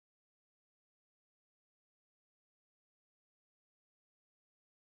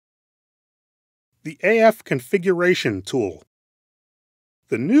The AF Configuration Tool.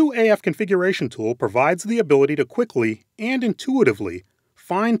 The new AF Configuration Tool provides the ability to quickly and intuitively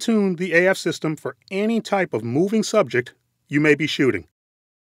fine-tune the AF system for any type of moving subject you may be shooting.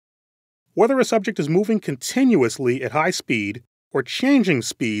 Whether a subject is moving continuously at high speed or changing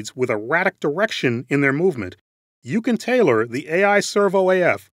speeds with erratic direction in their movement, you can tailor the AI Servo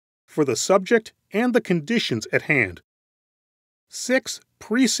AF for the subject and the conditions at hand. 6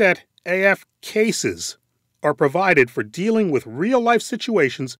 preset AF cases are provided for dealing with real-life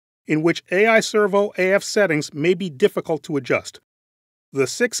situations in which AI Servo AF settings may be difficult to adjust. The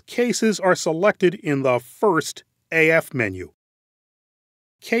 6 cases are selected in the first AF menu.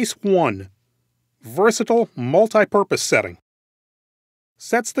 Case 1. Versatile Multipurpose Setting.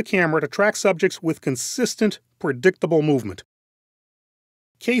 Sets the camera to track subjects with consistent, predictable movement.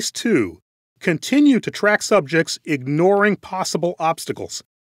 Case 2. Continue to track subjects ignoring possible obstacles.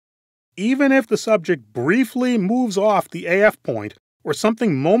 Even if the subject briefly moves off the AF point or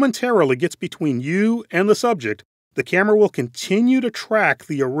something momentarily gets between you and the subject, the camera will continue to track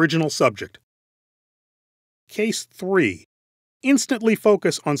the original subject. Case 3. Instantly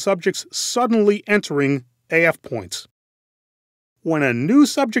focus on subjects suddenly entering AF points. When a new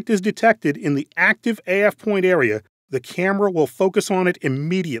subject is detected in the active AF point area, the camera will focus on it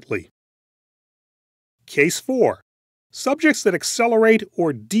immediately. Case 4. Subjects that accelerate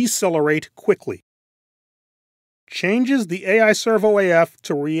or decelerate quickly. Changes the AI Servo AF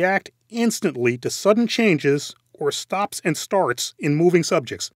to react instantly to sudden changes or stops and starts in moving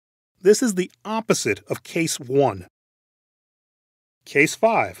subjects. This is the opposite of Case 1. Case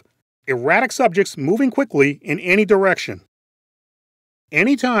 5. Erratic subjects moving quickly in any direction.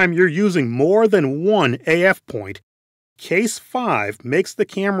 Anytime you're using more than one AF point, Case 5 makes the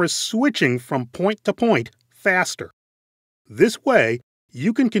camera switching from point to point faster. This way,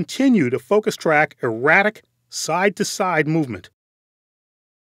 you can continue to focus track erratic side-to-side movement.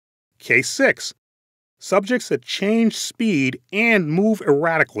 Case 6. Subjects that change speed and move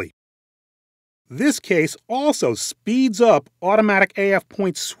erratically. This case also speeds up automatic AF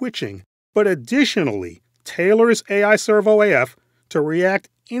point switching, but additionally tailors AI Servo AF to react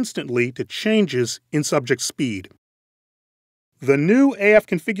instantly to changes in subject speed. The new AF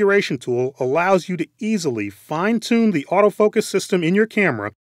Configuration Tool allows you to easily fine-tune the autofocus system in your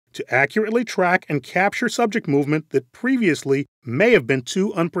camera to accurately track and capture subject movement that previously may have been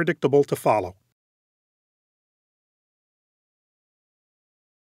too unpredictable to follow.